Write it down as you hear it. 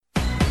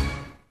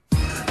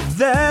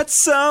That's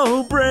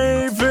So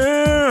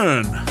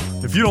Braven.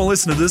 If you don't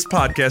listen to this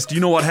podcast, do you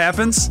know what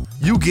happens?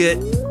 You get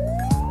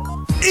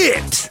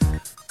it.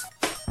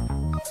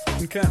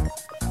 Okay.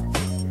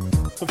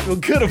 I feel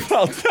good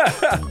about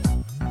that.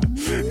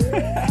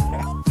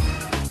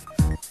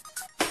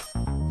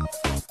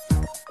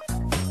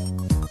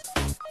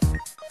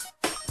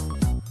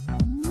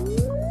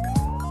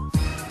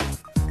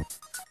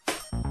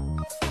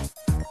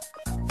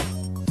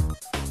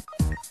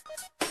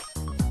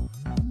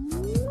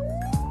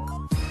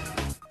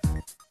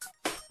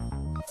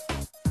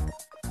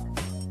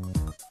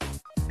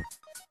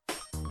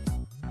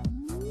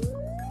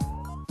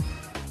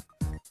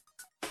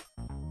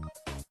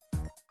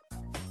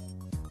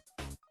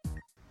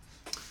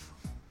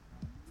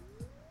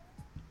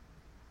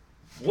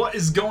 What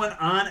is going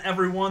on,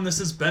 everyone? This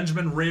is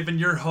Benjamin Raven,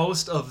 your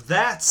host of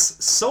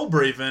That's So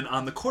Braven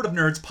on the Court of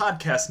Nerds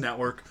podcast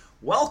network.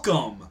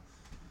 Welcome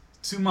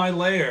to my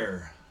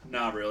lair.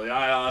 Not really.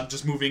 I'm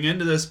just moving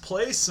into this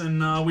place,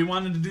 and we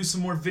wanted to do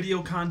some more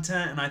video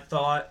content, and I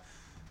thought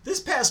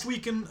this past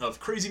weekend of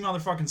crazy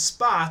motherfucking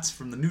spots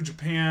from the New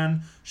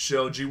Japan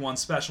show G1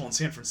 Special in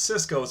San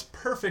Francisco is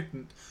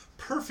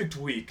perfect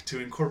week to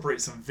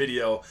incorporate some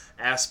video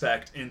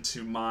aspect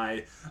into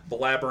my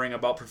blabbering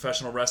about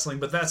professional wrestling.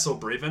 But That's So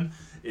Braven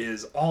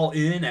is all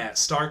in at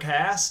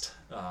StarCast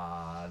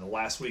the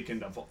last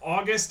weekend of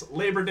August,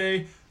 Labor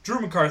Day, Drew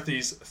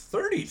McCarthy's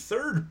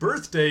 33rd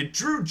birthday.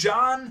 Drew,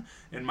 John,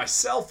 and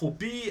myself will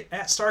be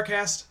at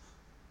StarCast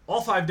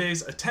all 5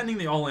 days attending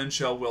the All In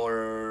show.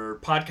 We're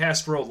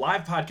Podcast Row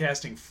live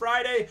podcasting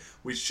Friday.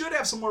 We should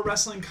have some more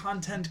wrestling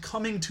content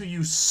coming to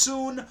you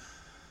soon.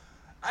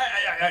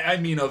 I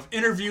mean, of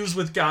interviews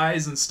with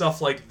guys and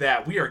stuff like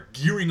that. We are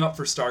gearing up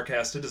for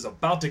StarCast. It is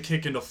about to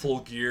kick into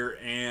full gear.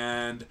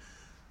 And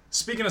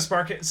speaking of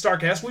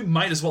StarCast, we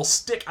might as well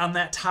stick on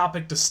that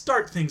topic to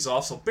start things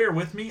off. So bear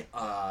with me.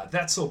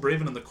 That's So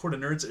Braven and the Court of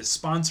Nerds is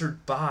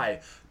sponsored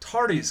by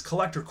Tardy's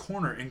Collector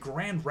Corner in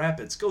Grand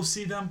Rapids. Go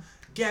see them.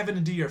 Gavin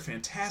and Dee are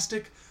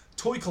fantastic.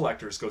 Toy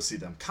collectors, go see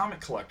them. Comic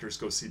collectors,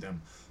 go see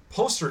them.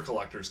 Poster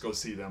collectors, go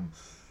see them.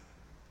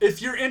 If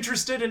you're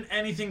interested in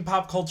anything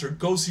pop culture,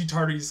 go see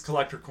Tardy's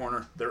Collector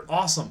Corner. They're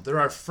awesome.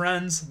 They're our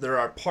friends. They're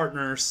our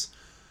partners.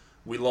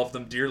 We love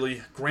them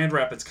dearly. Grand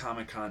Rapids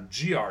Comic Con,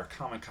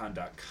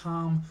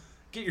 grcomiccon.com.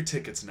 Get your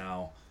tickets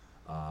now.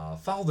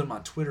 Follow them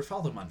on Twitter.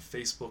 Follow them on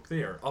Facebook.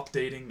 They are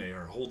updating. They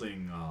are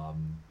holding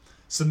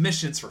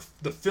submissions for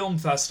the film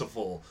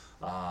festival,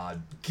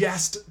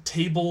 guest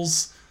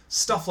tables,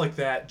 stuff like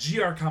that.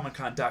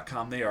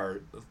 grcomiccon.com. They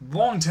are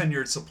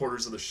long-tenured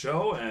supporters of the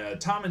show.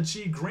 Tom and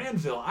Chi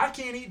Granville. I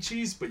can't eat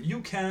cheese, but you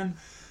can.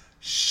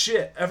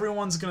 Shit,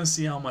 everyone's going to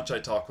see how much I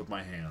talk with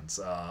my hands.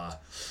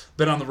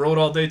 Been on the road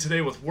all day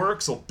today with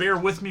work, so bear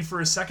with me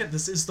for a second.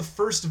 This is the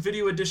first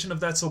video edition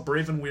of That's So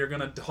Braven. We are going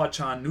to touch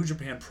on New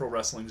Japan Pro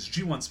Wrestling's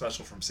G1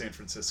 Special from San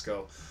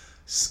Francisco.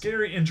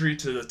 Scary injury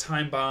to the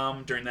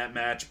Timebomb during that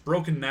match.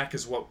 Broken neck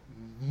is what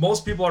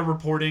most people are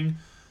reporting.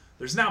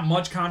 There's not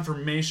much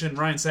confirmation.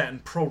 Ryan Satin,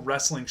 Pro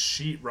Wrestling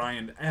Sheet.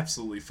 Ryan,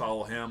 absolutely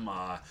follow him.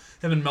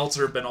 Him and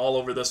Meltzer have been all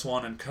over this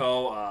one and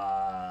co.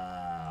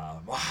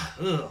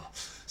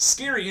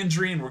 Scary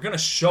injury, and we're going to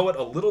show it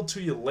a little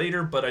to you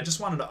later, but I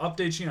just wanted to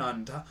update you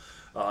on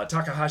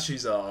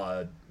Takahashi's,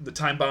 the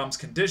Timebomb's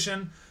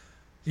condition.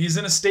 He's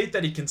in a state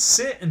that he can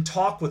sit and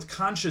talk with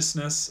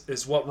consciousness,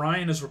 is what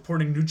Ryan is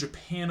reporting New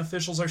Japan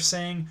officials are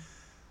saying.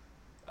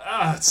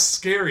 It's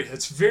scary.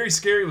 It's very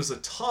scary. It was a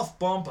tough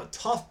bump,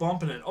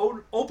 and it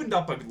opened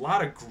up a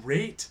lot of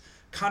great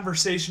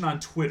conversation on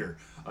Twitter.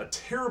 A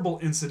terrible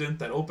incident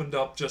that opened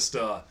up just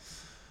a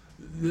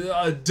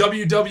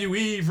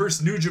WWE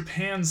versus New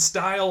Japan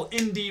style,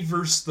 indie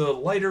versus the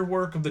lighter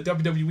work of the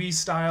WWE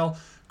style.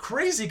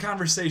 Crazy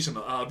conversation.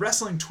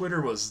 Wrestling Twitter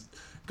was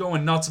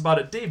going nuts about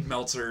it. Dave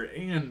Meltzer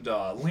and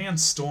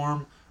Lance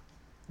Storm.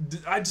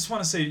 I just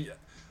want to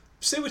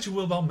say what you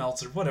will about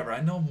Meltzer, whatever.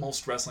 I know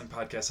most wrestling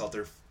podcasts out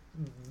there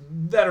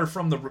that are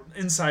from the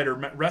insider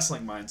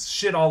wrestling minds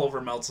shit all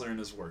over Meltzer and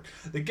his work.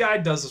 The guy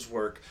does his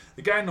work.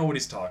 The guy knows what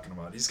he's talking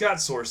about. He's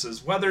got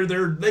sources. Whether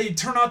they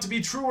turn out to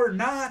be true or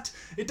not,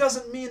 it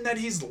doesn't mean that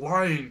he's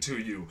lying to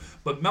you.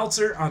 But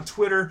Meltzer on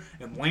Twitter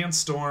and Lance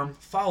Storm,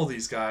 follow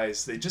these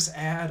guys. They just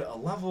add a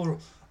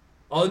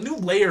new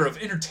layer of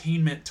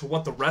entertainment to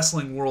what the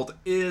wrestling world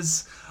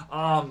is.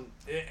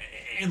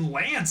 And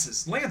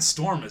Lance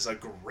Storm is a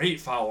great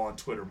follow on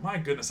Twitter. My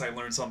goodness, I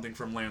learned something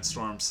from Lance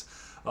Storm's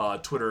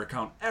Twitter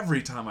account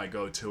every time I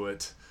go to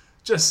it.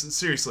 Just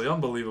seriously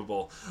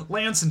unbelievable.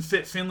 Lance and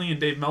Fit Finley and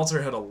Dave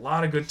Meltzer had a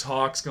lot of good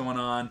talks going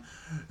on.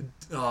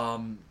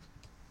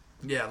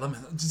 Let me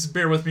just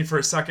bear with me for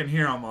a second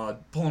here. I'm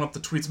pulling up the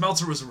tweets.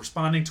 Meltzer was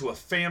responding to a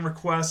fan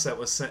request that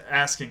was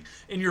asking,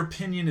 in your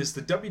opinion, is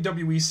the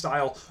WWE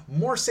style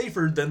more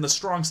safer than the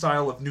strong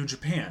style of New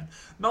Japan?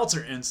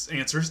 Meltzer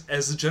answers,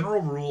 as a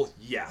general rule,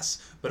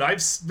 yes. But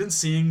I've been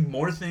seeing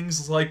more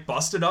things like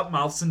busted up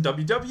mouths in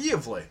WWE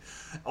of late.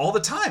 All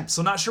the time.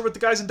 So not sure what the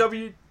guys in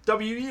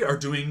WWE are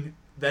doing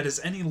that is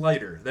any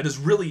lighter, that is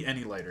really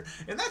any lighter.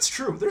 And that's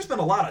true. There's been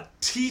a lot of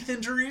teeth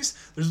injuries.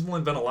 There's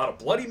been a lot of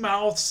bloody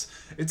mouths.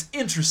 It's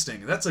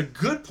interesting. That's a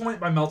good point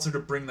by Meltzer to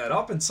bring that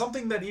up, and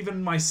something that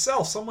even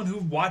myself, someone who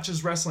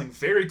watches wrestling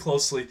very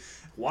closely,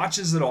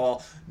 watches it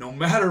all, no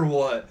matter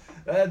what,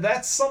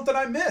 that's something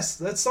I missed.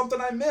 That's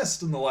something I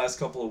missed in the last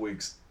couple of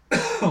weeks.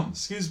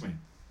 Excuse me.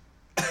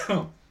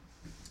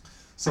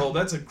 So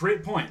that's a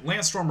great point.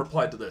 Lance Storm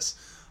replied to this.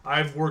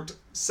 I've worked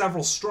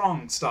several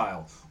strong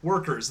style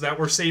workers that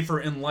were safer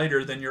and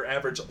lighter than your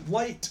average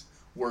light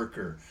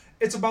worker.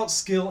 It's about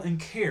skill and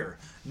care,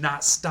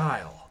 not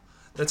style.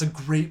 That's a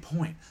great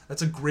point.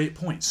 That's a great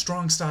point.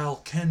 Strong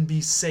style can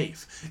be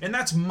safe. And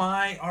that's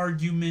my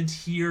argument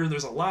here.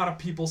 There's a lot of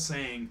people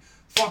saying,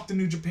 fuck the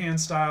New Japan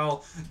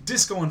style,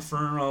 Disco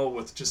Inferno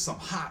with just some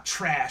hot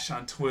trash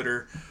on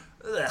Twitter.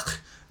 Ugh.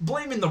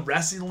 Blaming the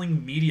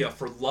wrestling media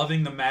for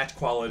loving the match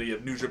quality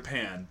of New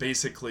Japan.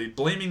 Basically,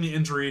 blaming the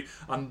injury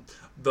on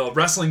the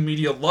wrestling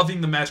media loving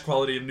the match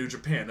quality of New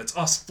Japan. It's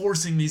us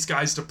forcing these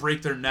guys to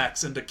break their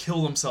necks and to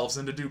kill themselves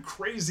and to do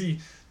crazy,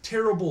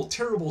 terrible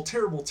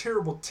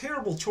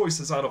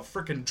choices out of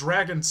frickin'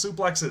 dragon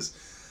suplexes.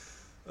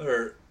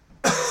 Or,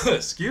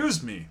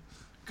 excuse me.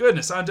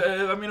 Goodness, I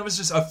mean, it was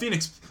just a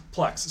Phoenix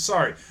Plex.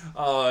 Sorry.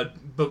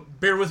 But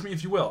bear with me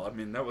if you will. I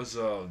mean, that was,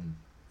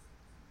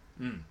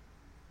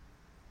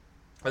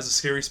 That's a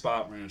scary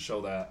spot. We're going to show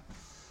that.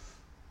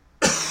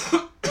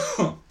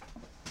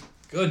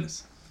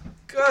 Goodness.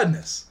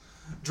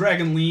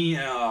 Dragon Lee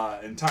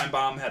and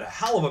Timebomb had a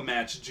hell of a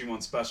match at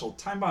G1 Special.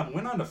 Timebomb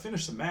went on to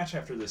finish the match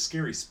after this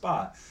scary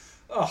spot.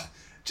 Ugh.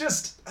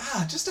 Just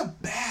a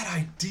bad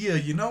idea,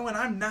 you know, and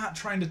I'm not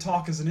trying to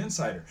talk as an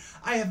insider.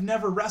 I have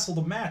never wrestled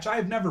a match. I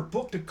have never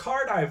booked a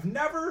card. I have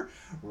never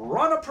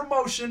run a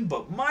promotion,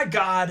 but my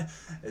God,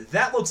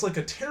 that looks like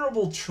a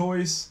terrible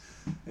choice.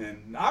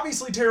 And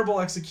obviously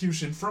terrible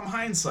execution from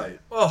hindsight.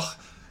 Ugh.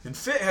 And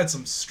Fit had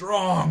some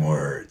strong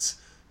words.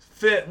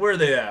 Fit, where are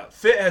they at?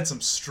 Fit had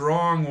some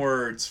strong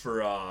words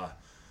for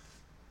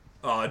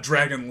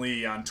Dragon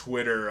Lee on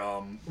Twitter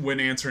when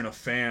answering a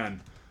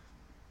fan.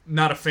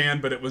 Not a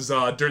fan, but it was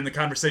during the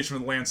conversation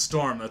with Lance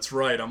Storm. That's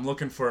right. I'm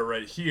looking for it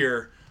right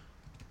here.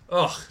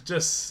 Ugh.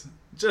 Just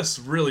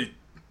really...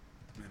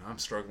 Man, I'm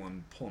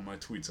struggling pulling my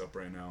tweets up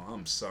right now.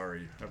 I'm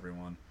sorry,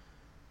 everyone.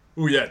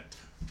 Ooh, yeah.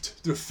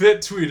 The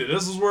Fit tweeted,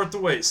 this is worth the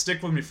wait.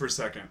 Stick with me for a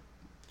second.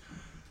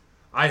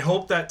 I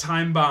hope that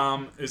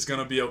Timebomb is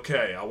going to be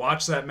okay. I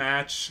watched that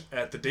match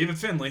at the David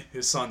Finlay,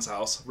 his son's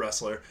house,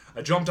 wrestler.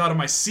 I jumped out of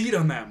my seat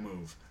on that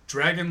move.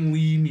 Dragon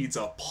Lee needs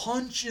a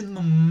punch in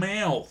the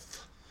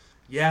mouth.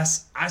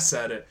 Yes, I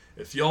said it.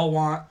 If y'all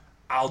want,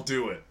 I'll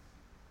do it.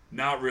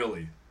 Not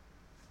really.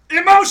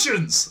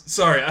 Emotions!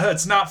 Sorry,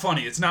 it's not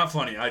funny. It's not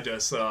funny. I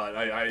just,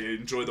 I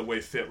enjoy the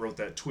way Fit wrote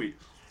that tweet.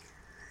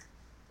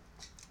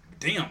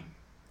 Damn.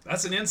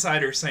 That's an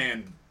insider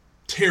saying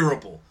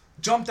terrible.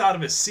 Jumped out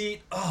of his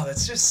seat. Oh, that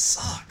just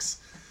sucks.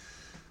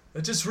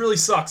 That just really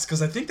sucks,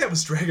 because I think that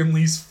was Dragon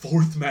Lee's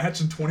 4th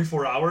match in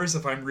 24 hours,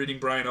 if I'm reading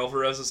Brian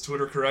Alvarez's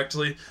Twitter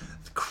correctly.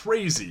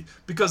 Crazy.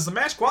 Because the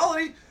match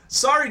quality,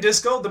 sorry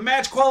Disco, the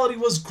match quality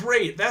was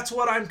great. That's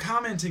what I'm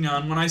commenting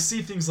on when I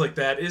see things like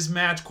that, is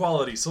match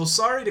quality. So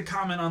sorry to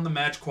comment on the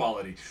match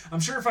quality. I'm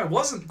sure if I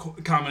wasn't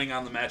commenting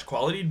on the match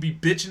quality, you'd be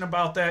bitching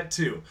about that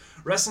too.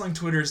 Wrestling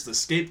Twitter is the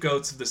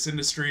scapegoats of this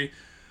industry.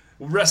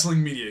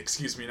 Wrestling media,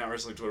 excuse me, not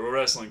wrestling Twitter. Well,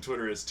 wrestling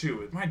Twitter is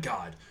too. My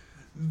God.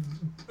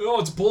 Oh,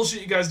 it's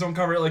bullshit you guys don't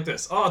cover it like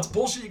this. Oh, it's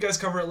bullshit you guys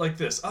cover it like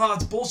this. Oh,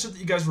 it's bullshit that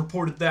you guys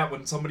reported that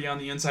when somebody on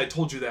the inside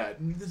told you that.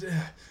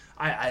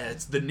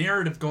 It's the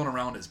narrative going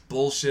around is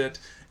bullshit.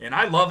 And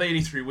I love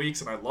 83 weeks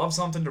and I love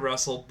something to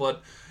wrestle,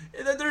 but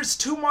there's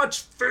too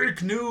much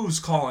fake news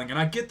calling, and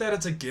I get that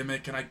it's a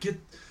gimmick, and I get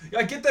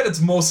that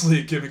it's mostly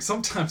a gimmick.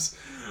 Sometimes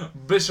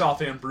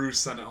Bischoff and Bruce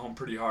send it home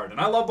pretty hard, and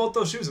I love both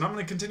those shoes, and I'm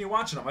going to continue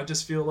watching them. I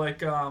just feel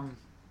like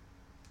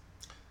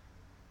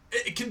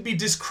it can be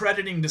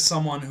discrediting to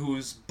someone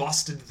who's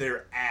busted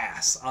their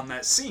ass on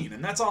that scene,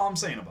 and that's all I'm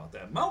saying about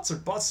that. Meltzer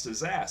busts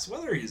his ass,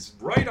 whether he's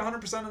right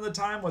 100% of the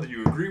time, whether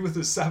you agree with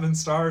his 7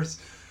 stars,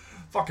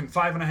 fucking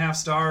 5.5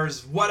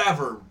 stars,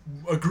 whatever,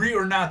 agree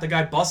or not, the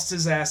guy busts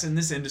his ass in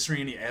this industry,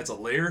 and he adds a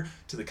layer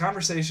to the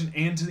conversation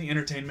and to the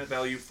entertainment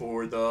value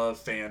for the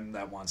fan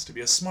that wants to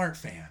be a smart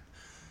fan.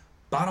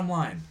 Bottom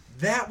line,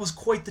 that was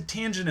quite the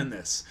tangent in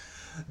this.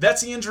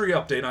 That's the injury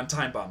update on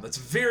Timebomb. That's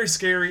very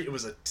scary. It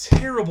was a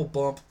terrible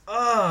bump.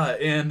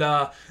 And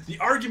the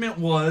argument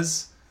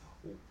was,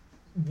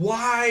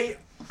 why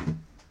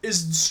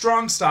is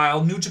strong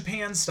style, New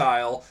Japan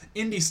style,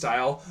 indie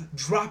style,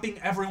 dropping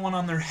everyone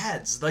on their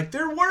heads? Like,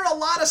 there were a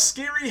lot of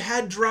scary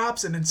head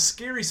drops and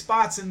scary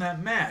spots in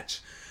that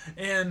match.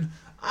 And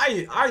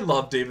I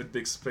love David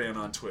Bixpan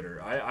on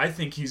Twitter. I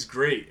think he's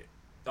great.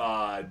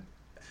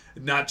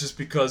 Not just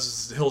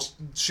because he'll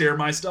share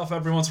my stuff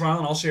every once in a while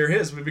and I'll share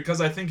his, but because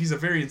I think he's a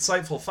very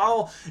insightful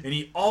foul, and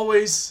he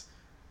always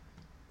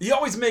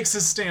makes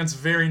his stance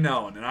very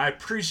known, and I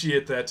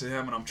appreciate that to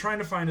him. And I'm trying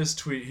to find his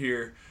tweet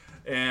here,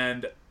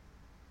 and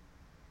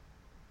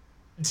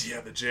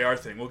Yeah, the JR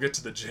thing. We'll get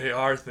to the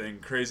JR thing.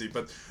 Crazy.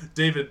 But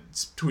David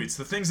tweets,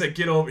 the things that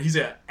get over... He's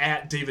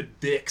at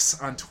David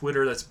Bix on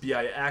Twitter. That's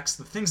Bix.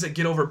 The things that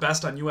get over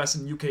best on US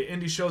and UK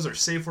indie shows are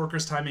safe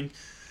workers timing,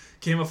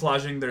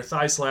 camouflaging their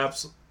thigh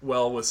slaps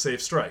well with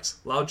safe strikes,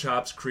 loud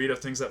chops, creative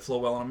things that flow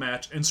well in a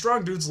match, and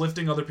strong dudes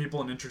lifting other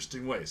people in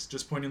interesting ways.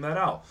 Just pointing that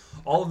out.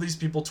 All of these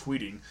people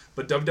tweeting,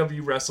 but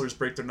WWE wrestlers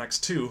break their necks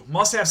too.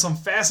 Must have some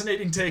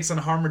fascinating takes on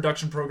harm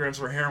reduction programs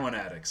for heroin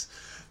addicts.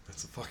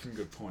 That's a fucking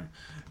good point.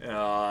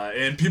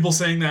 And people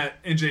saying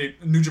that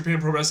New Japan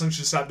Pro Wrestling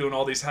should stop doing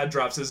all these head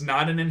drops is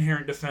not an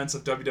inherent defense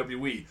of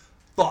WWE.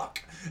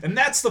 Fuck. And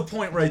that's the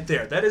point right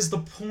there. That is the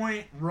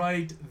point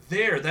right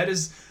there. That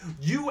is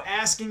you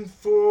asking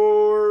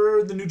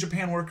for the New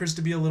Japan workers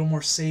to be a little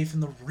more safe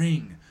in the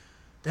ring.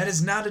 That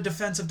is not a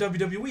defense of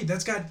WWE.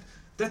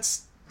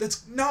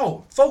 That's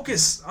no.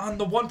 Focus on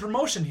the one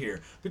promotion here.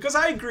 Because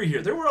I agree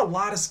here. There were a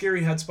lot of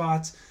scary head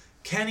spots.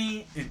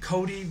 Kenny and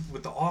Cody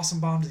with the awesome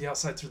bomb to the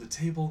outside through the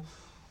table.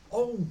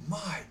 Oh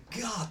my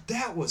god,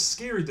 that was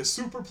scary. The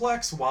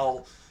superplex,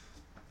 while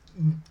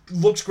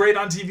looks great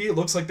on TV, it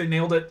looks like they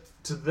nailed it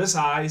to these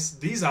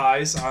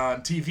eyes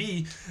on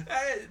TV.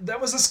 That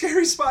was a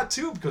scary spot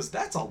too, because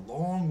that's a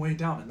long way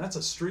down and that's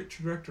a straight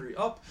trajectory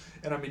up.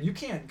 And I mean, you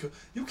can't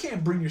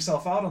bring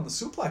yourself out on the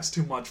suplex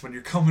too much when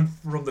you're coming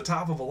from the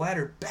top of a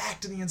ladder back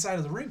to the inside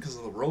of the ring because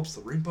of the ropes,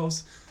 the ring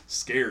posts.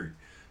 Scary.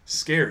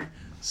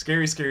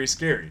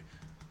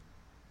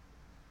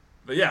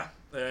 But yeah,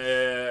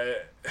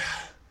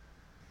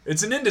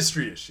 it's an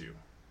industry issue.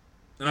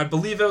 And I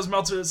believe it was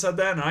Meltzer that said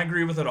that, and I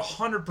agree with it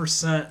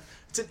 100%.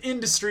 It's an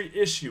industry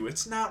issue.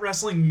 It's not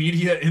wrestling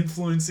media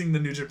influencing the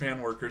New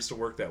Japan workers to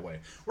work that way.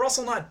 We're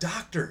also not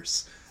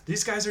doctors.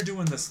 These guys are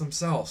doing this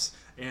themselves.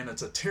 And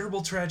it's a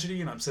terrible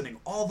tragedy, and I'm sending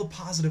all the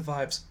positive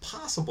vibes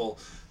possible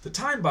to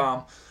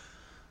Timebomb.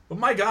 But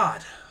my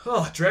God,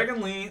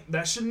 Dragon Lee,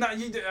 that should not...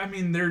 I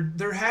mean,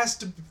 there has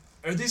to...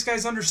 Are these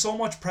guys under so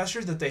much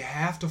pressure that they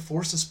have to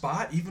force a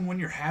spot even when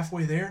you're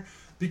halfway there?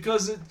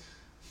 Because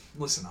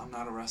listen, I'm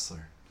not a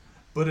wrestler.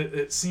 But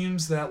it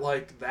seems that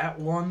like that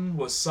one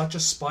was such a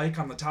spike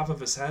on the top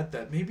of his head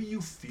that maybe you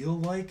feel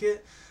like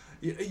it.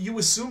 You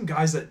assume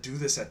guys that do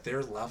this at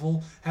their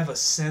level have a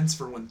sense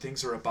for when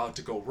things are about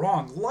to go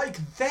wrong.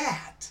 Like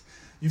that.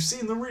 You've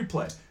seen the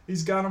replay.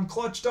 He's got him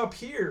clutched up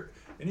here.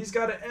 And he's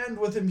got to end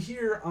with him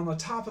here on the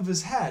top of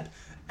his head.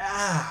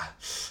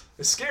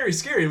 It's scary.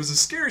 It was a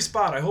scary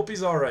spot. I hope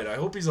he's all right.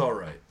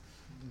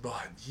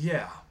 But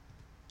yeah,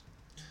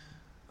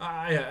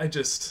 I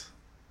just...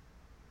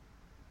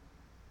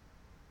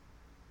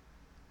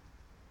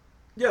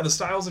 Yeah, the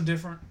styles are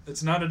different.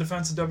 It's not a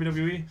defense of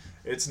WWE.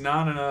 It's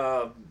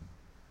not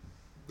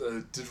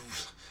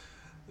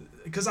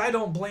because I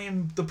don't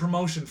blame the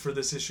promotion for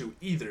this issue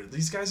either.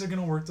 These guys are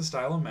going to work the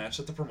style of match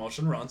that the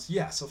promotion runs.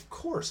 Yes, of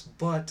course,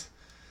 but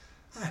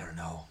I don't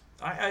know.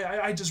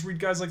 I just read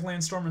guys like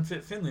Lance Storm and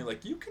Fit Finlay.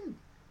 Like, you can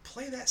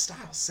play that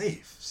style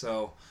safe.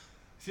 So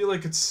I feel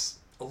like it's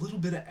a little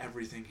bit of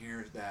everything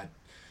here that...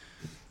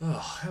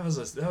 that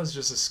was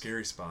just a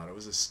scary spot. It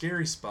was a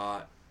scary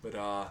spot,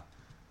 but...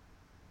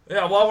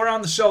 Yeah, while we're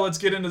on the show, let's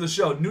get into the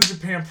show. New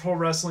Japan Pro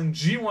Wrestling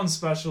G1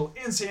 Special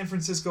in San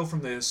Francisco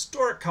from the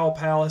historic Cow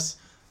Palace.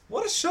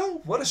 What a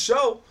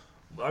show.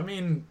 I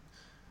mean,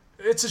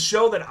 it's a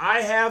show that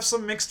I have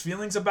some mixed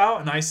feelings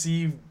about, and I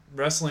see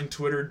wrestling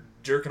Twitter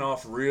jerking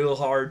off real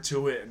hard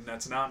to it, and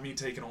that's not me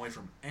taking away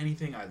from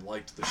anything. I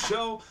liked the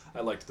show.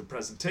 I liked the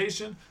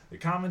presentation. The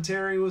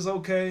commentary was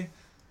okay.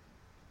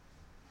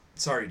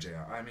 Sorry,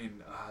 JR. I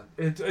mean,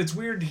 it's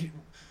weird...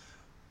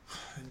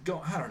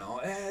 I don't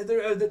know.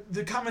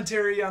 The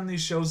commentary on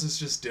these shows is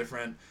just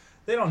different.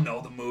 They don't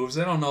know the moves.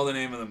 They don't know the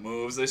name of the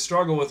moves. They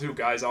struggle with who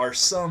guys are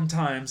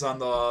sometimes on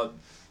the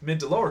mid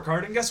to lower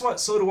card. And guess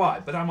what? So do I.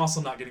 But I'm also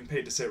not getting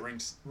paid to sit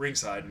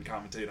ringside and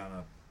commentate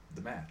on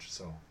the match.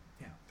 So,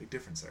 yeah, big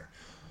difference there.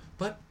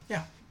 But,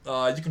 yeah,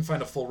 you can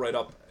find a full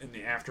write-up in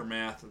the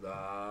aftermath.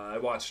 I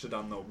watched it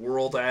on the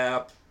World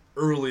app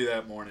early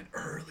that morning.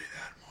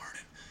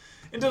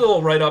 And did a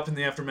little write-up in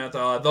the aftermath,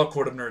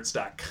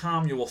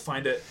 thecourtofnerds.com. You will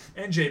find it.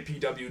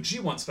 NJPW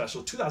G1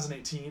 Special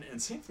 2018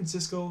 and San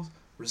Francisco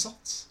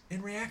results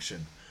in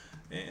reaction.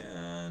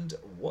 And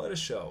what a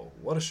show.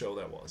 What a show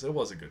that was. It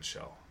was a good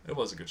show.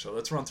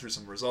 Let's run through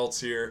some results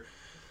here.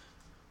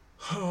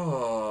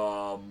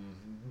 Bullet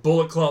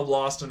Club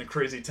lost in a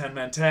crazy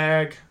 10-man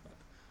tag.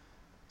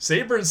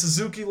 Sabre and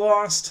Suzuki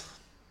lost.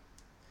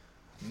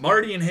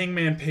 Marty and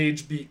Hangman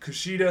Page beat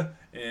Kushida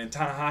and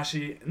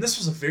Tanahashi, and this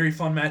was a very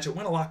fun match. It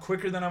went a lot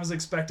quicker than I was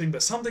expecting,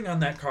 but something on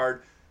that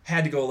card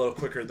had to go a little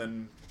quicker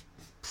than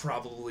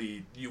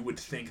probably you would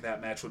think that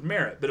match would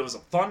merit. But it was a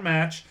fun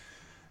match.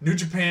 New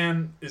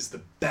Japan is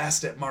the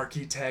best at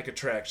marquee tag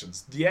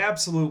attractions. The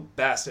absolute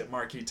best at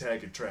marquee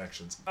tag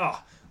attractions.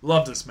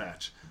 Love this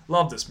match.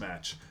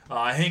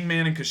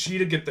 Hangman and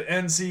Kushida get the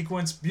end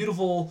sequence.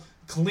 Beautiful,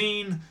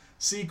 clean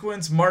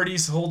sequence.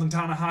 Marty's holding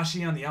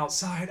Tanahashi on the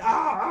outside.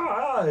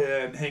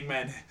 And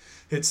Hangman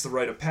hits the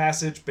rite of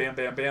passage. Bam,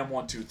 bam, bam.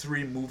 1, 2,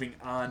 3. Moving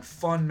on.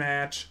 Fun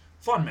match.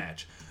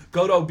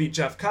 Goto beat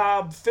Jeff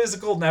Cobb.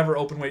 Physical, never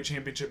openweight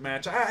championship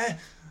match.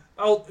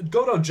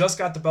 Goto just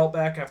got the belt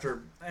back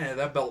after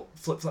that belt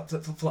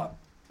flip.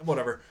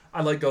 Whatever.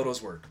 I like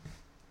Goto's work.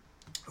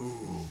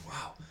 Ooh,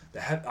 wow. The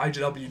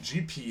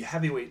IWGP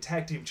Heavyweight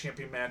Tag Team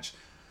Champion match.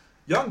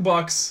 Young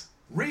Bucks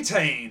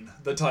retain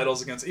the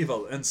titles against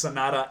Evil and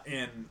Sonata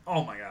in...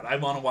 Oh my god, I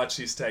want to watch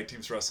these tag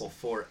teams wrestle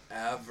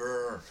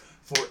forever.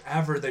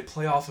 Forever. They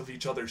play off of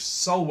each other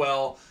so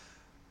well.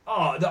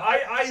 Oh,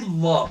 I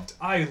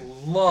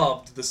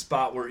loved the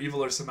spot where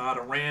Evil or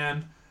Sonata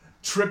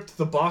tripped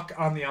the Buck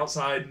on the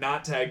outside,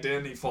 not tagged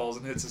in. He falls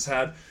and hits his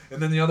head.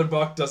 And then the other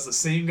Buck does the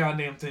same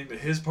goddamn thing to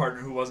his partner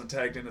who wasn't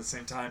tagged in at the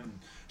same time. And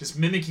just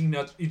mimicking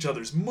each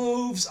other's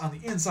moves on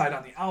the inside,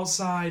 on the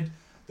outside.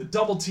 The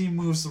double team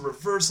moves, the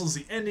reversals,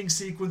 the ending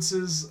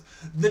sequences,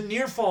 the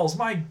near falls.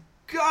 My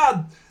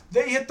God,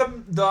 they hit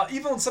the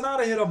Evil and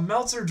Sonata hit a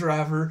Meltzer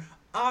driver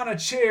on a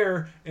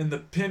chair, and the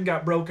pin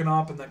got broken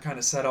up, and that kind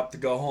of set up the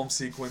go home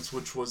sequence,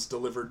 which was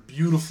delivered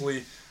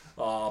beautifully.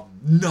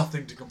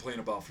 Nothing to complain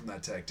about from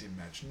that tag team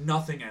match.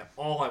 Nothing at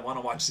all. I want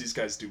to watch these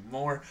guys do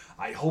more.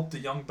 I hope the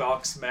Young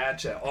Bucks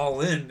match at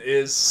All In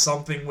is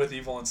something with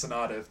Evil and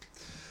Sonata.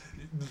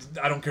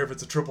 I don't care if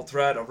it's a triple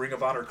threat, a Ring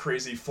of Honor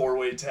crazy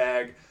 4-way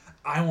tag.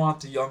 I want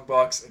the Young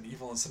Bucks and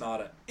Evil and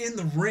Sonata in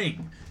the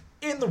ring.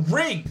 In the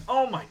ring!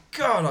 Oh my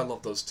God, I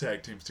love those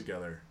tag teams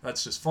together.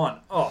 That's just fun.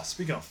 Oh,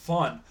 speaking of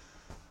fun,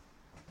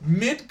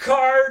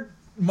 mid-card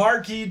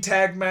marquee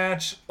tag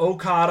match,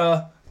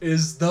 Okada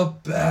is the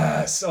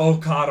best.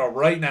 Okada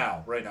right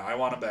now. I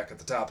want him back at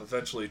the top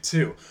eventually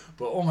too.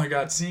 But oh my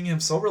God, seeing him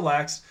so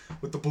relaxed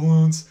with the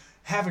balloons,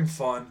 having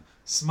fun,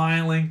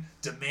 smiling,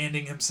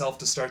 demanding himself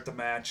to start the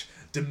match,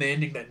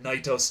 demanding that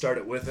Naito start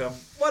it with him.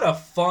 What a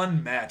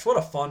fun match.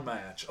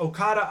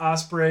 Okada,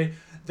 Ospreay,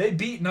 they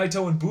beat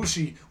Naito and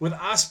Bushi with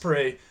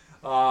Ospreay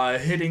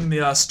hitting the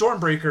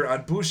Stormbreaker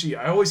on Bushi.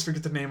 I always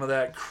forget the name of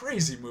that.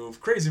 Crazy move.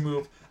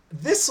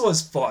 This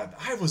was fun.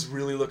 I was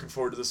really looking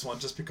forward to this one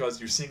just because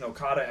you're seeing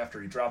Okada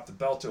after he dropped the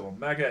belt to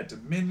Omega at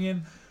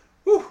Dominion.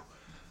 Whew.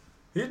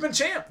 He'd been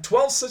champ.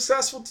 12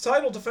 successful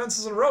title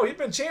defenses in a row. He'd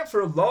been champ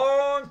for a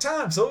long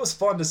time. So it was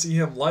fun to see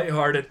him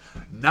lighthearted,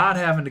 not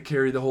having to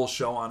carry the whole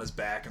show on his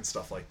back and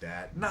stuff like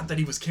that. Not that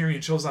he was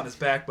carrying shows on his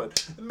back, but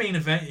the main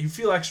event, you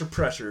feel extra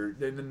pressure.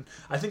 And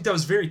I think that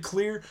was very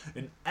clear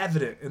and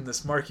evident in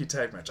this marquee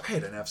tag match. I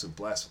had an absolute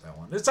blast with that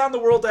one. It's on the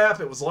World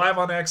app. It was live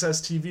on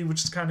Access TV,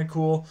 which is kind of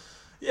cool.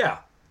 Yeah.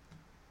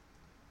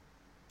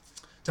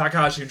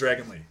 Takahashi and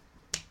Dragon Lee.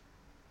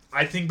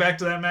 I think back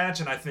to that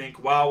match and I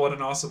think, wow, what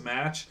an awesome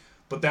match.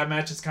 But that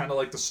match is kind of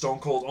like the Stone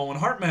Cold Owen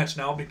Hart match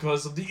now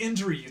because of the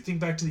injury. You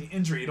think back to the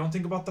injury. You don't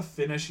think about the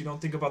finish. You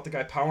don't think about the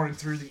guy powering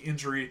through the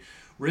injury,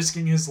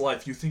 risking his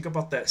life. You think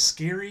about that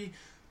scary,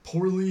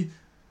 poorly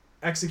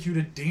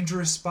executed,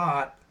 dangerous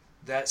spot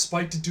that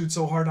spiked a dude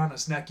so hard on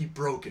his neck he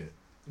broke it.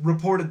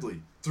 Reportedly.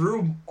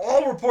 Through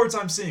all reports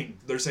I'm seeing,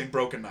 they're saying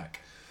broken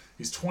neck.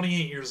 He's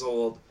 28 years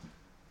old.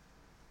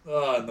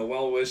 And the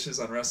well wishes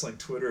on wrestling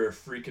Twitter are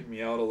freaking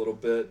me out a little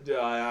bit.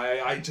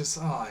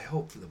 I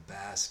hope for the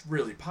best.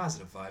 Really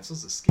positive vibes. This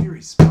is a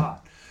scary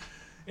spot.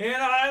 And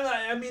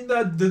I mean,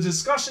 the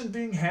discussion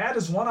being had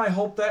is one I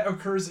hope that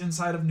occurs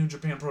inside of New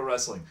Japan Pro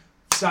Wrestling.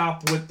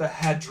 Stop with the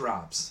head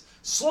drops.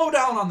 Slow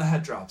down on the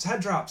head drops.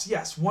 Head drops,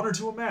 yes, 1 or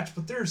 2 a match,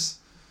 but there's...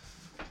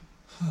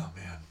 Oh,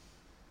 man.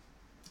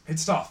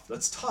 It's tough.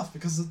 That's tough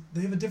because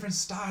they have a different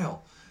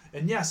style.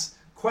 And yes...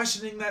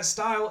 questioning that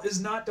style is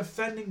not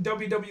defending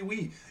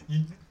WWE.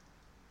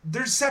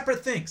 There's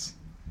separate things.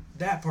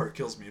 That part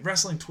kills me.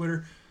 Wrestling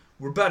Twitter,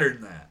 we're better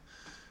than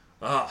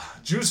that.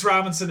 Juice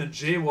Robinson and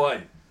Jay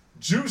White.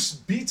 Juice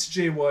beats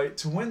Jay White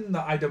to win the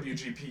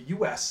IWGP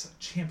US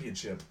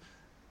Championship.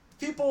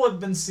 People have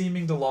been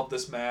seeming to love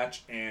this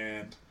match,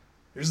 and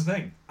here's the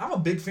thing. I'm a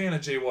big fan of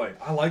Jay White.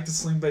 I like the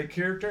Sling Blade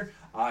character.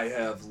 I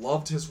have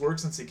loved his work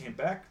since he came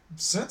back,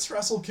 since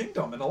Wrestle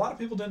Kingdom, and a lot of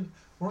people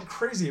weren't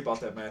crazy about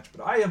that match,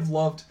 but I have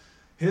loved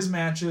his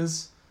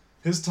matches,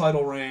 his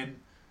title reign,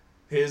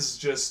 his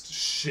just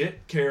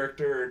shit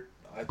character.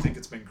 I think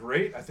it's been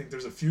great. I think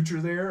there's a future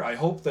there. I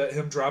hope that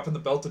him dropping the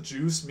belt to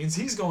Juice means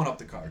he's going up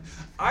the card.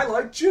 I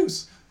like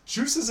Juice.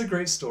 Juice is a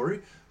great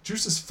story.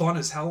 Juice is fun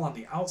as hell on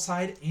the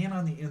outside and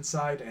on the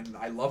inside, and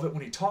I love it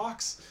when he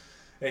talks,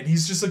 and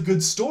he's just a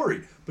good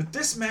story. But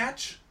this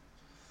match...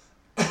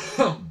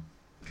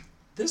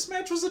 this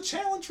match was a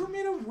challenge for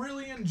me to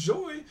really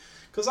enjoy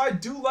because I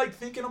do like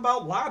thinking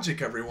about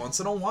logic every once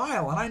in a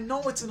while, and I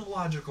know it's an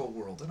illogical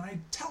world, and I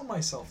tell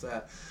myself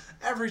that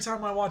every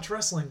time I watch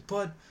wrestling,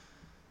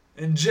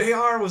 and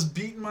JR was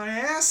beating my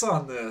ass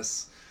on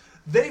this.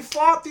 They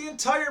fought the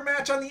entire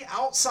match on the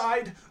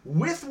outside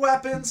with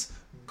weapons,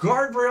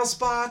 guardrail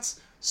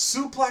spots,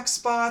 suplex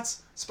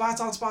spots,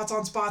 spots on spots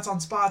on spots on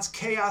spots,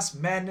 chaos,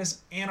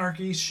 madness,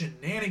 anarchy,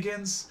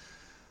 shenanigans,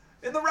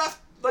 and the ref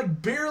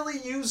barely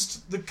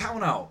used the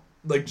count out.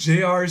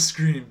 JR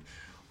screamed.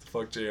 What the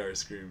fuck JR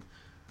screamed?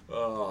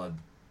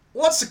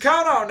 What's the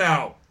count out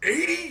now?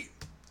 80?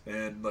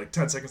 And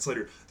 10 seconds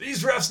later,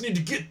 these refs need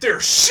to get their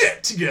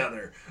shit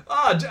together.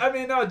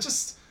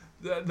 Just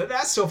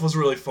that stuff was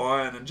really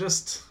fun and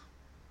just.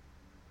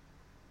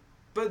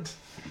 But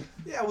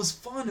yeah, it was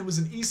fun. It was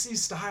an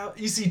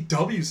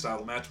ECW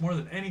style match more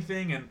than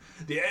anything, and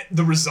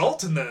the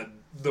result and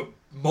the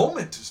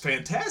moment is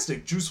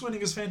fantastic. Juice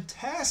winning is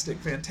fantastic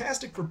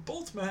for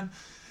both men.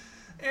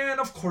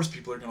 And of course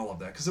people are going to love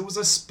that because it was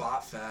a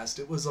spot fest.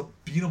 It was a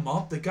beat 'em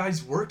up. The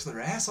guys worked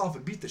their ass off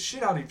and beat the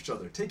shit out of each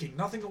other, taking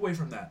nothing away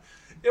from that.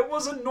 It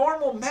was a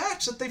normal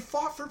match that they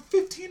fought for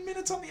 15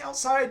 minutes on the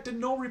outside, did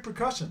no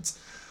repercussions.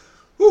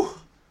 Whew.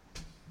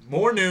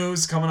 More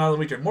news coming out of the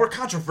weekend. More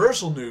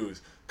controversial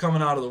news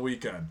coming out of the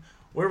weekend.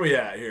 Where are we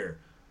at here?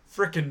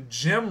 Frickin'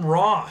 Jim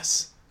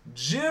Ross.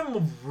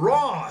 Jim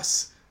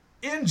Ross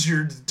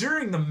injured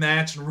during the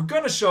match, and we're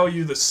going to show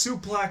you the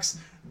suplex.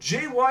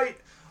 Jay White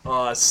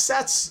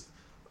sets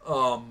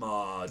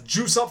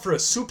Juice up for a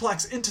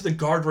suplex into the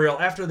guardrail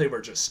after they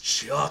were just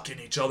chucking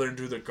each other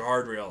into the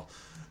guardrail.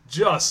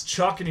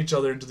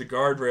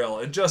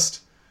 And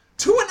just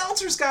two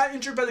announcers got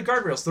injured by the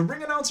guardrails. The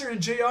ring announcer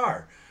and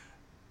JR.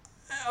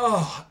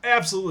 Oh,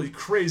 absolutely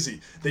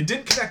crazy. They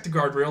didn't connect the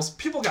guardrails.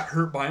 People got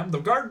hurt by them. The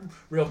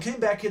guardrail came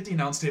back, hit the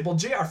announce table.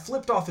 JR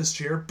flipped off his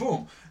chair.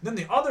 Boom. And then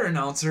the other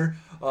announcer,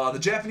 the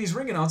Japanese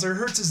ring announcer,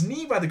 hurts his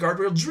knee by the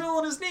guardrail,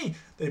 drilling his knee.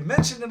 They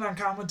mentioned it on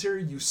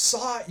commentary. You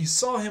saw it. You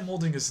saw him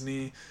holding his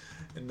knee.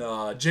 And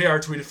JR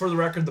tweeted, "For the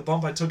record, the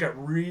bump I took at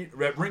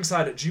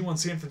ringside at G1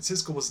 San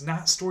Francisco was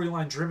not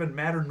storyline driven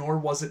matter, nor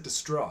was it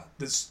discussed.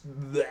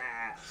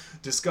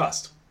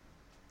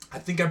 I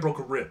think I broke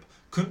a rib.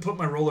 Couldn't put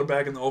my roller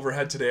bag in the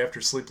overhead today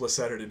after sleepless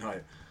Saturday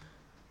night."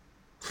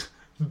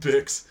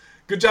 Bix.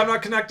 Good job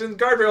not connecting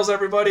the guardrails,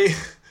 everybody.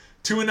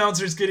 Two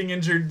announcers getting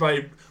injured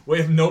by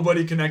way of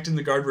nobody connecting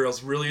the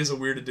guardrails really is a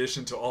weird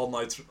addition to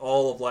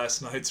all of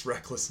last night's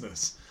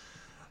recklessness.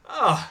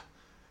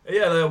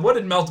 Yeah, what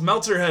did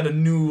Meltzer had a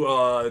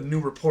new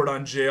report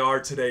on JR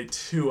today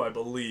too, I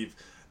believe.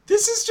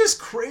 This is just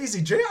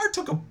crazy. JR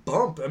took a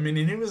bump. I mean,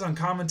 he was on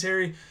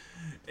commentary,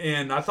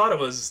 and I thought it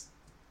was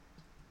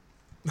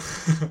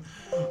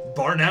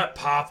Barnett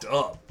popped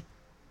up.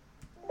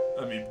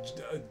 I mean,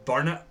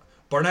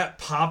 Barnett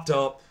popped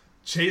up,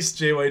 chased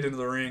Jay White into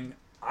the ring.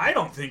 I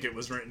don't think it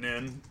was written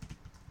in.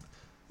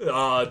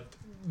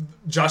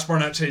 Josh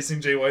Barnett chasing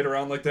Jay White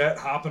around like that,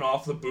 hopping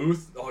off the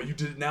booth. Oh, you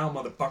did it now,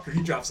 motherfucker.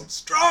 He drops some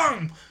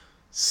strong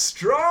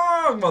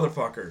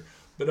motherfucker.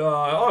 But,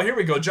 here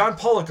we go. John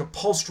Pollock of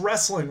Post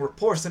Wrestling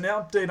reports an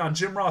update on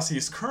Jim Ross. He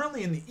is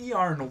currently in the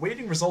ER and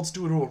awaiting results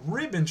due to a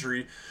rib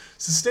injury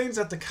sustained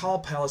at the Cow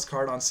Palace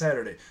card on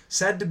Saturday.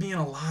 Said to be in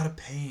a lot of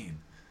pain.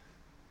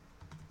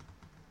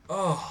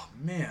 Oh,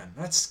 man,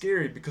 that's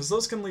scary because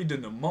those can lead to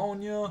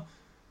pneumonia,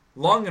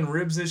 lung and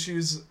ribs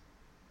issues.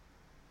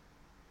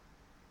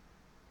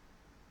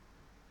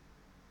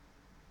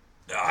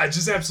 It's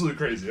just absolutely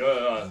crazy.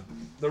 The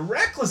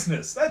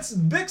recklessness.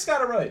 Bix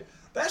got it right.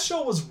 That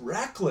show was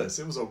reckless.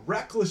 It was a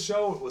reckless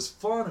show. It was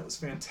fun. It was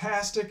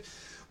fantastic.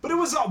 But it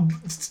was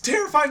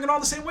terrifying in all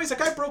the same ways. That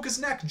guy broke his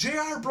neck.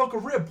 JR broke a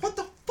rib. What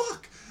the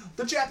fuck?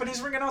 The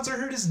Japanese ring announcer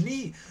hurt his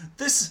knee.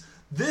 That's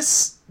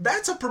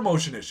a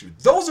promotion issue.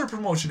 Those are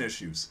promotion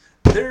issues.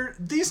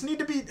 These need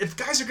to be, if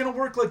guys are going to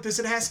work like this,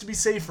 it has to be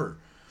safer.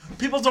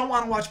 People don't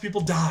want to watch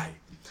people die.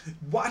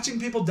 Watching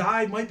people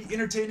die might be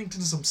entertaining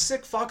to some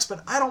sick fucks,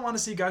 but I don't want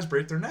to see guys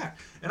break their neck.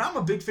 And I'm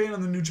a big fan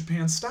of the New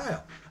Japan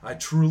style. I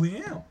truly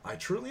am.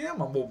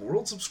 I'm a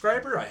world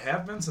subscriber. I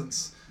have been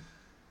since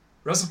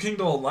Wrestle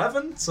Kingdom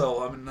 11.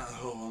 So I'm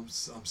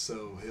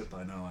so hip.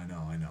 I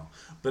know.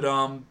 But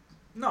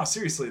no,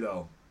 seriously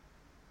though.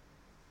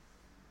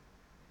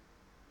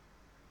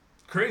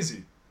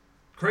 Crazy.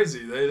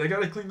 They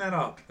got to clean that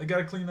up. They got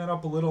to clean that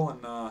up a little,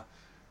 and the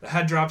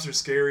head drops are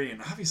scary,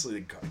 and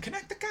obviously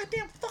connect the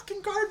goddamn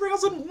fucking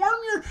guardrails and warn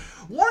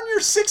your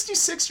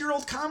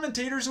 66-year-old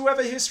commentators who have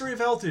a history of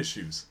health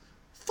issues.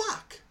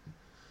 Fuck.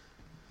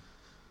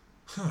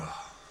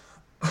 Oh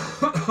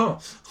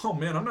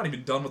man, I'm not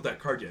even done with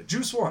that card yet.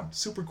 Juice won.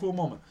 Super cool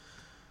moment.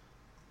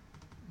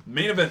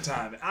 Main event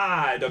time.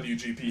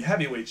 IWGP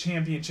Heavyweight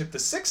Championship. The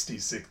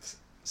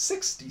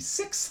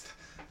 66th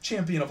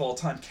champion of all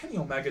time, Kenny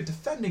Omega,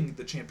 defending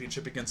the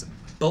championship against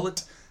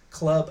Bullet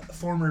Club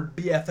former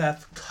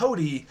BFF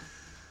Cody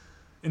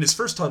in his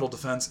first title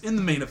defense in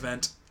the main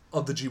event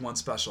of the G1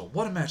 Special.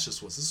 What a match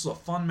this was. This was a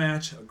fun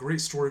match, a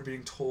great story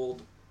being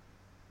told.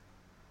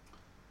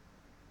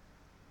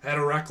 Had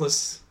a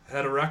reckless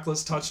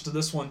touch to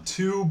this one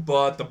too,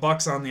 but the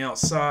Bucks on the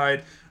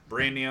outside,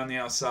 Brandy on the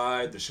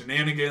outside, the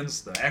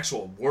shenanigans, the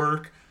actual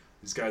work,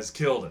 these guys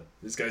killed it.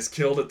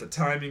 The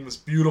timing was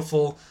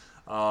beautiful.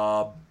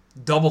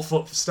 Double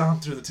foot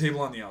stomp through the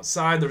table on the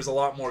outside. There was a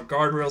lot more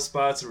guardrail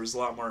spots. There was a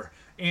lot more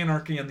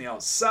anarchy on the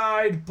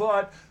outside,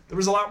 but there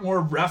was a lot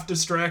more ref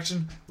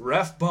distraction,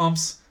 ref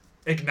bumps,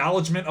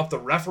 acknowledgement of the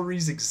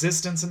referee's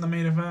existence in the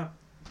main event.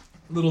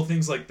 Little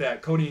things like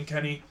that. Cody and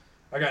Kenny,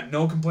 I got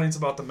no complaints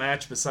about the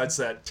match besides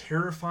that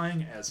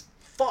terrifying as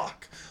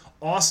fuck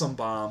awesome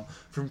bomb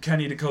from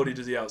Kenny to Cody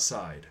to the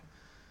outside.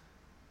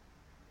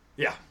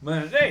 Yeah,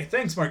 man. Hey,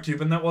 thanks, Mark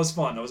Cuban. That was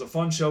fun. It was a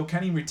fun show.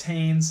 Kenny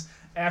retains.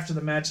 After the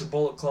match, the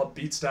Bullet Club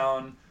beats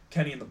down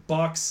Kenny and the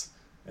Bucks.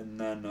 And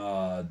then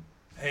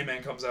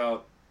Heyman comes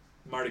out.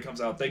 Marty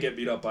comes out. They get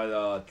beat up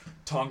by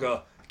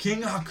Tonga.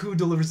 King Haku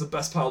delivers the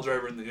best pile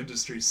driver in the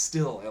industry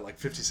still at like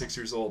 56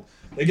 years old.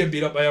 They get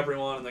beat up by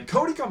everyone. And then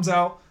Cody comes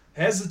out,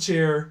 has the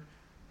chair.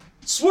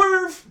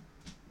 Swerve!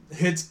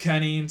 Hits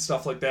Kenny and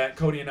stuff like that.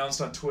 Cody announced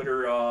on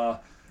Twitter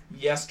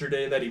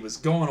yesterday that he was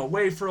going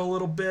away for a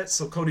little bit,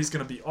 so Cody's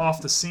going to be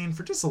off the scene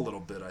for just a little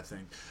bit, I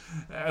think.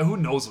 Who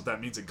knows what that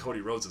means in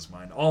Cody Rhodes'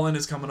 mind. All In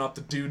is coming up.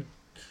 The dude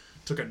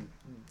took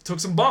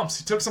some bumps.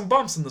 He took some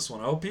bumps in this one.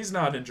 I hope he's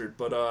not injured,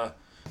 but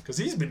because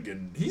he's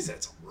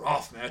had some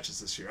rough matches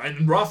this year.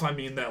 And rough, I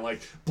mean that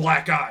like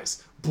black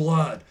eyes,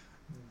 blood,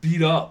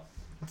 beat up,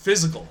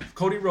 physical.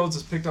 Cody Rhodes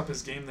has picked up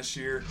his game this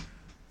year.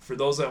 For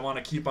those that want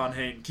to keep on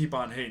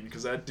hating,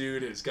 because that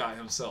dude has got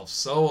himself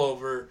so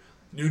over.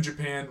 New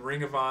Japan,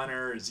 Ring of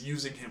Honor is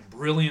using him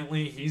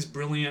brilliantly. He's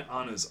brilliant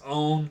on his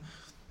own.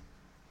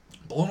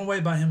 Blown away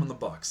by him and the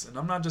Bucks. And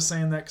I'm not just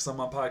saying that because I'm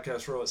on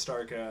Podcast Row at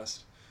StarCast.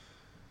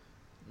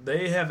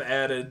 They have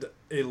added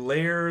a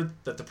layer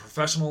that the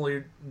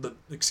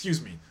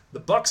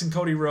Bucks and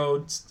Cody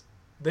Rhodes,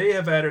 they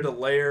have added a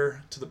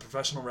layer to the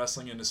professional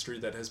wrestling industry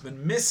that has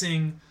been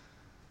missing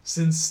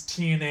since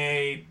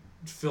TNA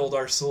filled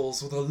our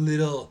souls with a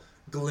little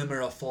glimmer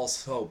of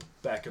false hope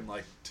back in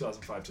like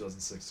 2005,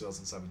 2006,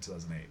 2007,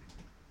 2008.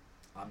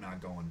 I'm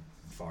not going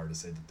far to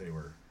say that they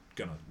were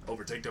going to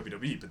overtake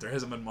WWE, but there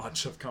hasn't been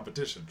much of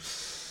competition.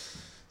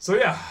 So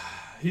yeah,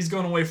 he's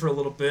going away for a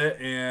little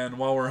bit, and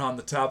while we're on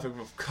the topic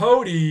of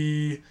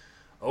Cody,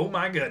 oh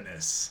my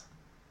goodness.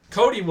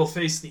 Cody will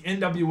face the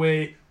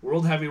NWA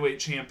World Heavyweight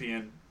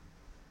Champion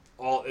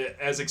all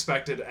as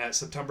expected at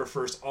September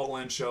 1st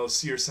All-In show,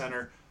 Sears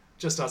Center,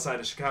 just outside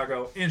of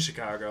Chicago, in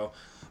Chicago.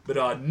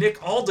 But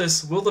Nick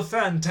Aldis will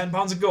defend 10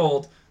 pounds of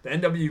gold, the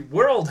NWA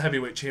World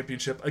Heavyweight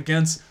Championship,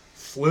 against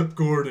Flip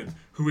Gordon,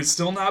 who is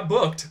still not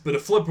booked. But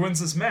if Flip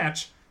wins this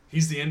match,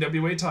 he's the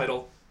NWA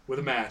title with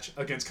a match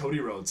against Cody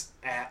Rhodes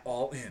at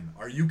All In.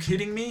 Are you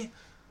kidding me?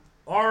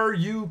 Are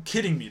you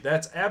kidding me?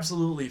 That's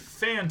absolutely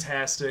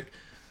fantastic.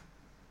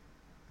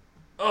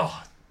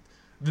 Oh,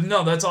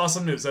 no, that's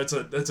awesome news. That's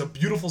a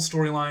beautiful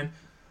storyline.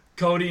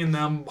 Cody and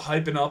them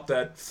hyping up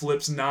that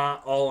Flip's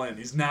not All In.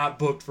 He's not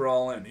booked for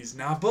All In. He's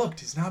not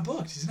booked. He's not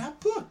booked. He's not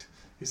booked.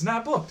 He's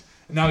not booked.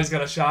 And now he's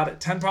got a shot at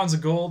 10 pounds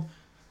of gold.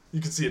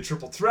 You can see a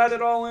triple threat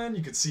at All In.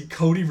 You can see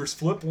Cody versus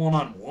Flip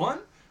one-on-one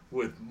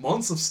with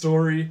months of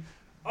story.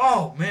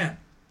 Oh, man.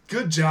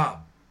 Good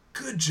job.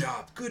 Good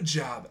job. Good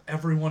job.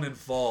 Everyone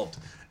involved.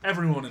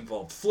 Everyone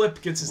involved.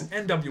 Flip gets his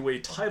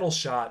NWA title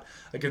shot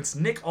against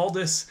Nick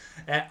Aldis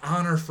at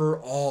Honor for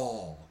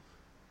All.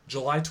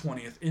 July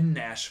 20th in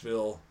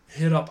Nashville.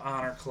 Hit up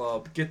Honor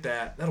Club. Get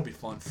that. That'll be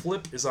fun.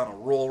 Flip is on a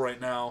roll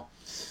right now.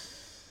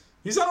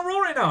 He's on a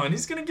roll right now, and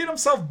he's going to get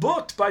himself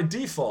booked by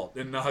default.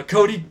 And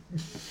Cody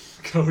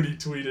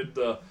tweeted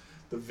the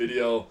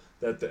video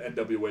that the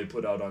NWA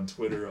put out on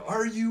Twitter.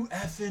 Are you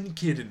effing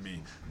kidding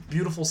me?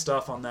 Beautiful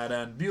stuff on that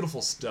end.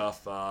 Beautiful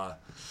stuff.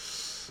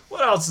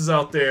 What else is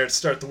out there to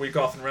start the week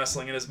off in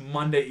wrestling? It is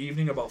Monday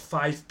evening, about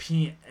 5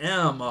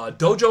 p.m.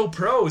 Dojo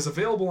Pro is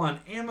available on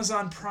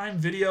Amazon Prime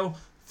Video.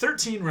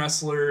 13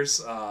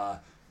 wrestlers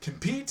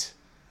compete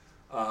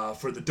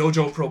for the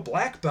Dojo Pro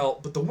Black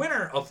Belt, but the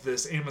winner of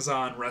this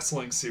Amazon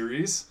Wrestling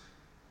series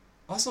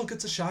also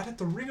gets a shot at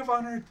the Ring of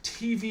Honor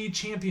TV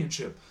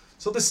Championship.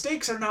 So the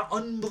stakes are not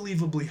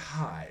unbelievably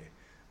high,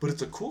 but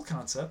it's a cool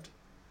concept.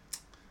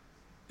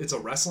 It's a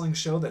wrestling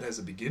show that has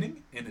a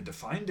beginning and a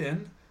defined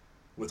end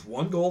with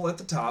one goal at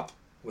the top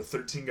with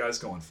 13 guys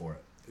going for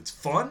it. It's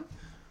fun.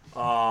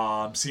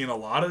 I'm seeing a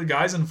lot of the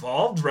guys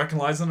involved,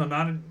 recognizing a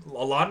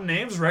lot of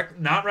names,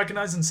 not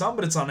recognizing some,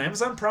 but it's on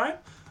Amazon Prime.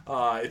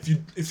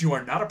 If you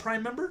are not a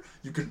Prime member,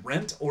 you can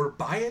rent or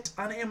buy it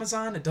on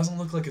Amazon. It doesn't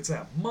look like it's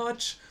that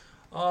much.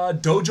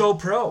 Dojo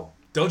Pro.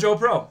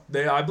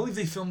 I believe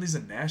they filmed these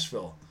in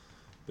Nashville.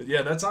 But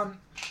yeah, that's on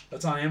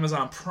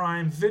Amazon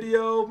Prime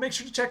Video. Make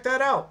sure to check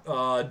that out.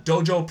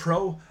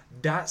 DojoPro.co.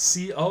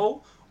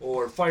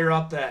 Or fire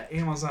up that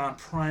Amazon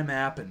Prime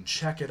app and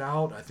check it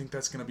out. I think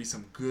that's going to be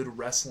some good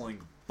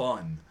wrestling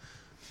fun.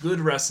 But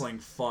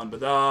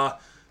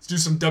let's do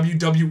some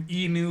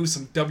WWE news,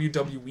 some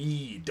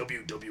WWE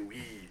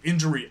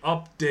injury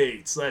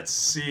updates. Let's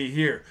see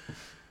here.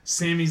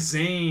 Sami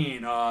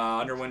Zayn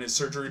underwent his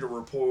surgery to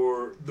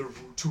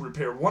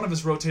repair one of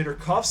his rotator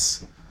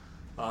cuffs.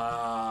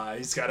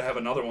 He's got to have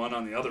another one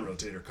on the other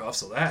rotator cuff,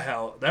 so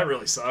that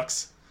really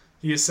sucks.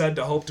 He is said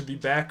to hope to be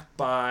back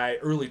by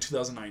early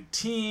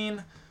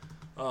 2019.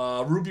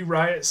 Ruby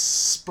Riott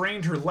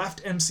sprained her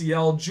left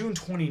MCL June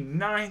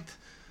 29th.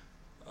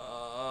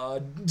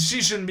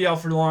 She shouldn't be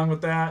out for long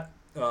with that.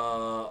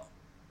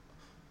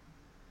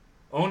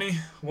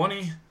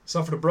 Wani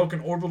suffered a broken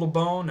orbital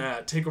bone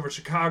at TakeOver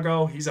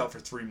Chicago. He's out for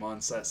 3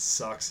 months. That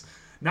sucks.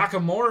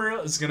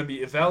 Nakamura is going to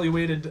be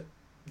evaluated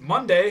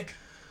Monday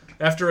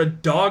after a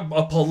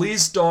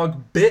police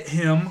dog bit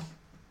him.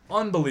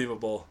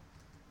 Unbelievable.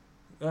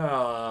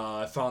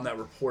 I found that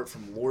report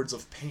from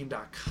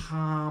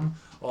lordsofpain.com.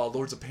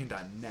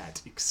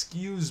 Lordsofpain.net.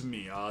 Excuse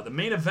me. The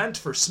main event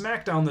for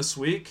SmackDown this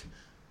week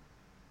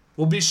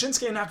will be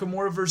Shinsuke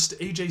Nakamura versus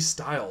AJ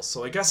Styles.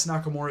 So I guess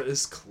Nakamura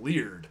is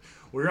cleared.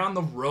 We're on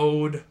the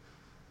road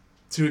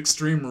to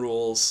Extreme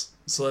Rules,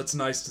 so it's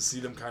nice to see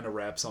them kind of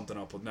wrap something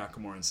up with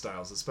Nakamura and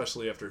Styles,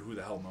 especially after who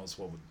the hell knows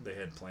what they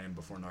had planned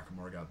before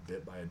Nakamura got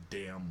bit by a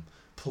damn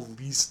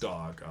police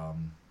dog.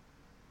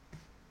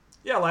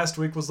 Last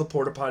week was the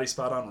porta potty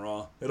spot on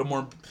Raw. It'll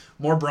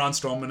more Braun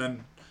Strowman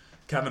and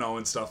Kevin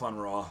Owens stuff on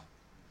Raw.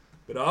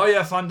 But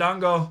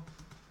Fandango,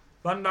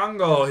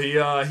 he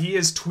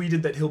has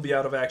tweeted that he'll be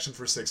out of action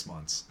for 6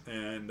 months.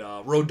 And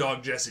Road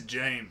Dogg Jesse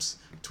James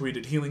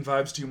tweeted, "Healing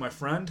vibes to you, my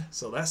friend."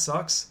 So that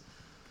sucks.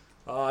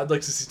 I'd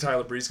like to see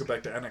Tyler Breeze go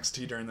back to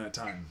NXT during that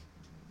time.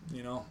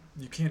 You know,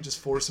 you can't just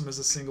force him as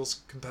a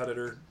singles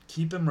competitor.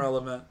 Keep him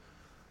relevant.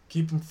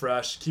 Keep him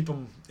fresh. Keep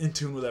him in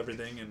tune with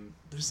everything. And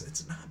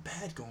it's not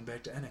bad going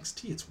back to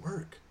NXT. It's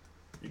work.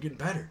 You're getting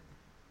better.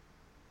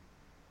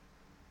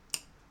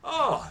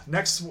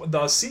 Next,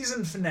 the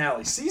season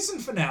finale. Season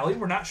finale,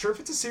 we're not sure if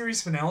it's a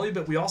series finale,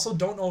 but we also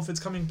don't know if it's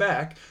coming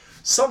back.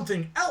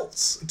 Something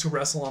else to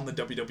wrestle on the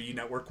WWE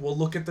Network. We'll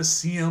look at the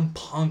CM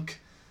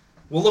Punk.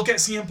 We'll look at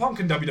CM Punk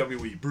in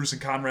WWE. Bruce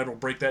and Conrad will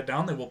break that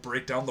down. They will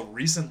break down the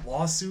recent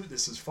lawsuit.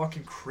 This is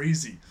fucking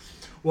crazy.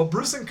 What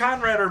Bruce and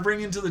Conrad are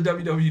bringing to the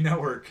WWE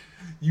Network,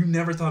 you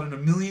never thought in a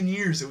million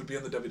years it would be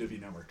on the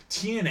WWE Network.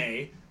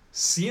 TNA,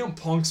 CM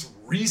Punk's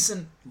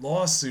recent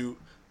lawsuit.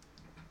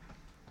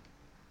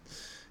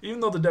 Even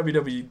though the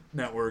WWE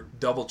Network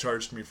double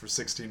charged me for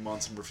 16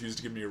 months and refused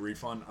to give me a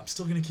refund, I'm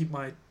still going to keep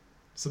my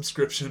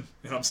subscription,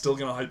 and I'm still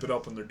going to hype it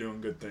up when they're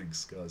doing good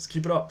things, guys.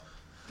 Keep it up.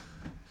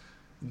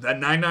 That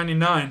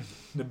 $9.99,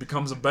 it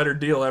becomes a better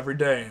deal every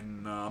day,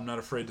 and I'm not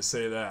afraid to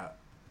say that.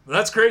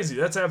 That's crazy.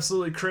 That's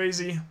absolutely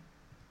crazy.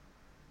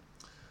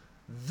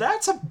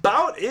 That's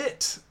about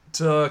it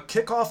to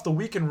kick off the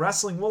week in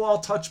wrestling. We'll all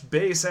touch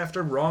base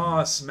after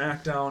Raw,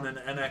 SmackDown, and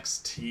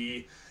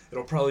NXT.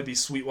 It'll probably be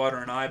Sweetwater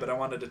and I, but I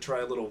wanted to try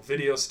a little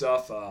video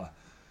stuff.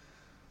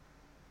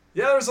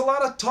 There's a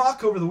lot of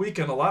talk over the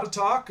weekend. A lot of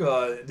talk.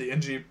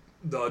 The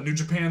New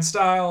Japan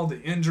style,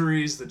 the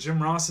injuries, the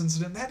Jim Ross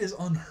incident. That is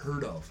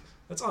unheard of.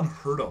 That's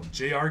unheard of.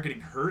 JR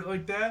getting hurt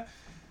like that.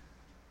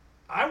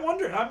 I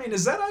wonder,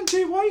 is that on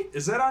Jay White?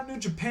 Is that on New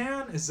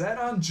Japan? Is that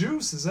on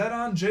Juice? Is that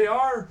on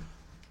JR?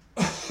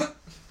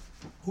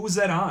 Who is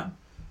that on?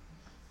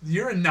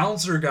 Your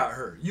announcer got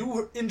hurt.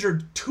 You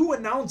injured 2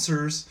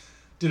 announcers,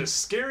 did a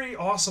scary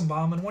awesome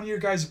bomb, and one of your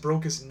guys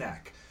broke his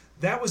neck.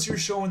 That was your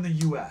show in the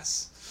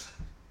U.S.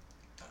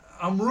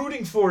 I'm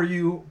rooting for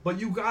you, but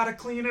you gotta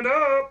clean it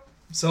up.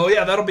 So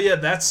that'll be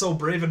it. That's So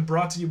Braven,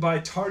 brought to you by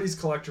Tardy's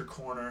Collector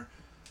Corner,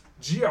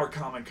 GR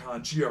Comic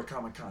Con,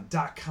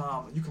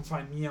 grcomiccon.com. You can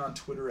find me on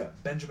Twitter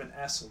at Benjamin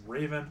S.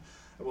 Raven.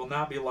 I will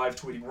not be live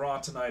tweeting Raw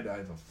tonight. I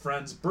have a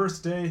friend's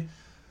birthday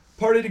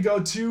party to go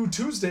to.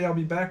 Tuesday I'll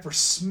be back for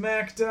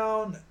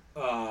SmackDown.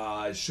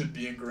 I should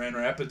be in Grand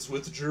Rapids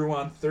with Drew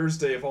on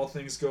Thursday if all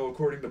things go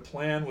according to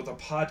plan, with a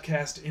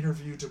podcast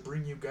interview to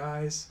bring you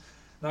guys.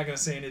 Not going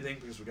to say anything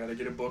because we got to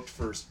get it booked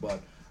first,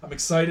 but I'm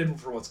excited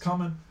for what's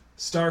coming.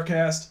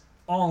 Starcast,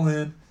 all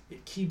in.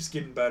 It keeps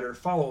getting better.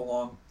 Follow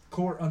along.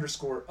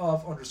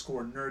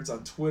 Court_of_nerds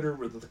on Twitter.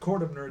 We're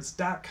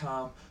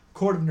thecourtofnerds.com.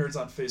 Court of Nerds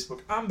on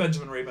Facebook. I'm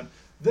Benjamin Raven.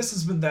 This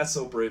has been That's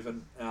So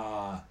Braven.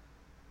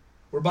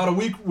 We're a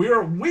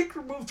week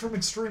removed from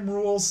Extreme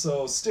Rules,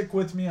 so stick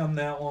with me on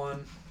that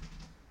one.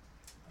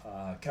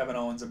 Kevin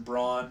Owens and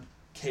Braun,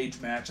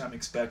 cage match I'm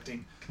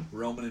expecting.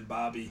 Roman and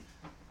Bobby.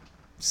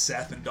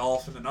 Seth and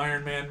Dolph in an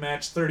Iron Man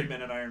match,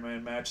 30-minute Iron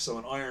Man match, so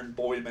an Iron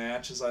Boy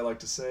match, as I like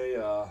to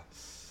say.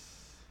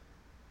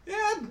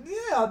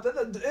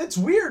 It's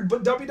weird,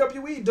 but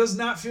WWE does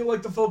not feel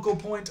like the focal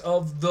point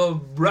of the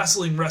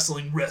wrestling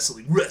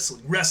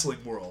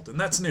world, and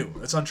that's new.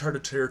 It's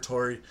uncharted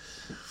territory,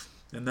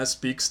 and that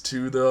speaks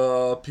to the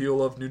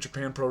appeal of New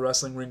Japan Pro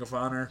Wrestling, Ring of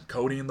Honor,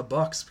 Cody, and the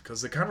Bucks,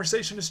 because the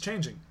conversation is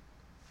changing.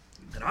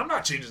 And I'm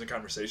not changing the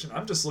conversation.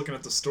 I'm just looking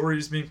at the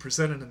stories being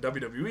presented in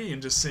WWE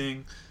and just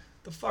seeing,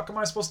 the fuck am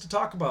I supposed to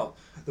talk about?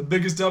 The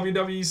biggest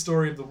WWE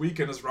story of the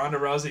weekend is Ronda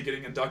Rousey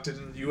getting inducted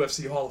into the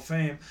UFC Hall of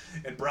Fame,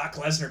 and Brock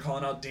Lesnar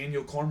calling out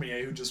Daniel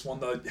Cormier, who just won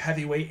the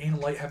heavyweight and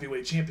light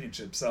heavyweight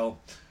championship. So,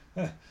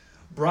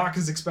 Brock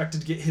is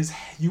expected to get his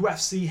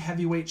UFC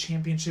heavyweight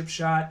championship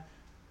shot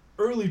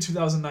early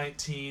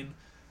 2019.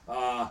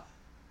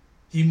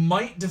 He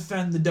might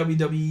defend the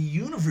WWE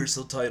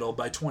Universal title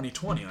by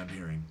 2020, I'm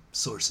hearing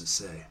sources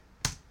say.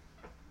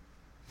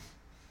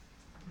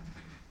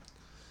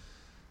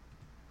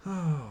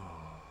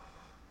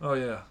 Oh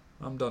yeah,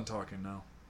 I'm done talking now.